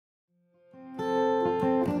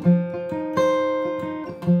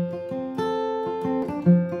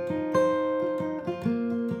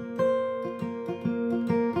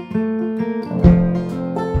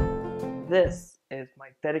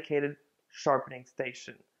Dedicated Sharpening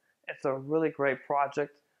Station. It's a really great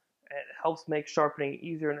project. It helps make sharpening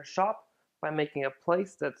easier in a shop by making a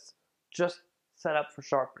place that's just set up for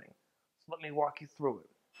sharpening. So let me walk you through it.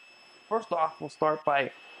 First off, we'll start by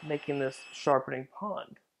making this sharpening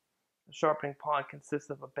pond. The sharpening pond consists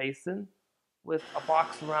of a basin with a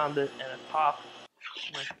box around it and a top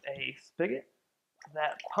with a spigot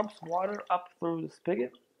that pumps water up through the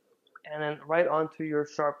spigot and then right onto your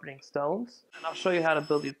sharpening stones. And I'll show you how to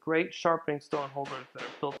build these great sharpening stone holders that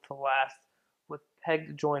are built to last with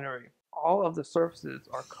pegged joinery. All of the surfaces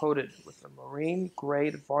are coated with a marine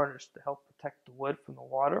grade varnish to help protect the wood from the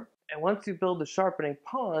water. And once you build the sharpening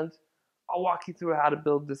pond, I'll walk you through how to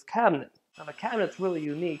build this cabinet. Now the cabinet's really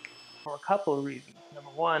unique for a couple of reasons.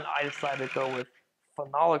 Number one, I decided to go with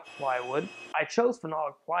phenolic plywood. I chose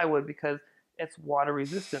phenolic plywood because it's water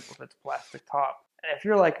resistant with its plastic top. And if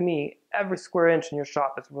you're like me, every square inch in your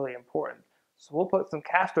shop is really important. So we'll put some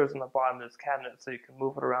casters on the bottom of this cabinet so you can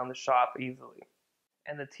move it around the shop easily.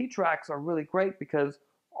 And the T-tracks are really great because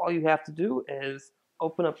all you have to do is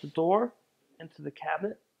open up the door into the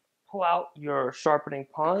cabinet, pull out your sharpening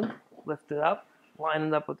pond, lift it up, line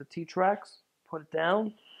it up with the T-tracks, put it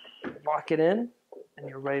down, lock it in, and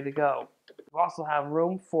you're ready to go. You also have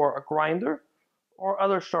room for a grinder or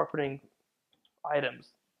other sharpening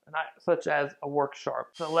items, such as a work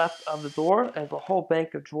sharp. To the left of the door is a whole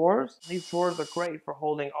bank of drawers. These drawers are great for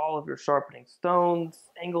holding all of your sharpening stones,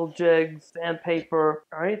 angle jigs, sandpaper,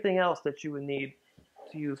 or anything else that you would need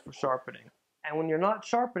to use for sharpening. And when you're not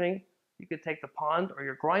sharpening, you can take the pond or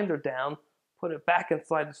your grinder down, put it back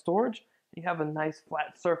inside the storage, and you have a nice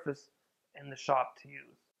flat surface in the shop to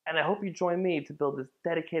use. And I hope you join me to build this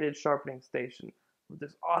dedicated sharpening station with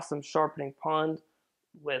this awesome sharpening pond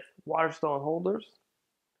with water stone holders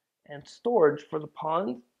and storage for the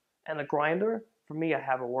pond and a grinder. For me, I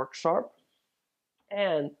have a work sharp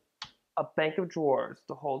and a bank of drawers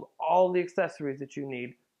to hold all the accessories that you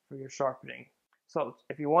need for your sharpening. So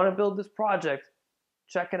if you want to build this project,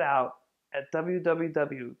 check it out at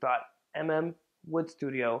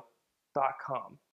www.mmwoodstudio.com.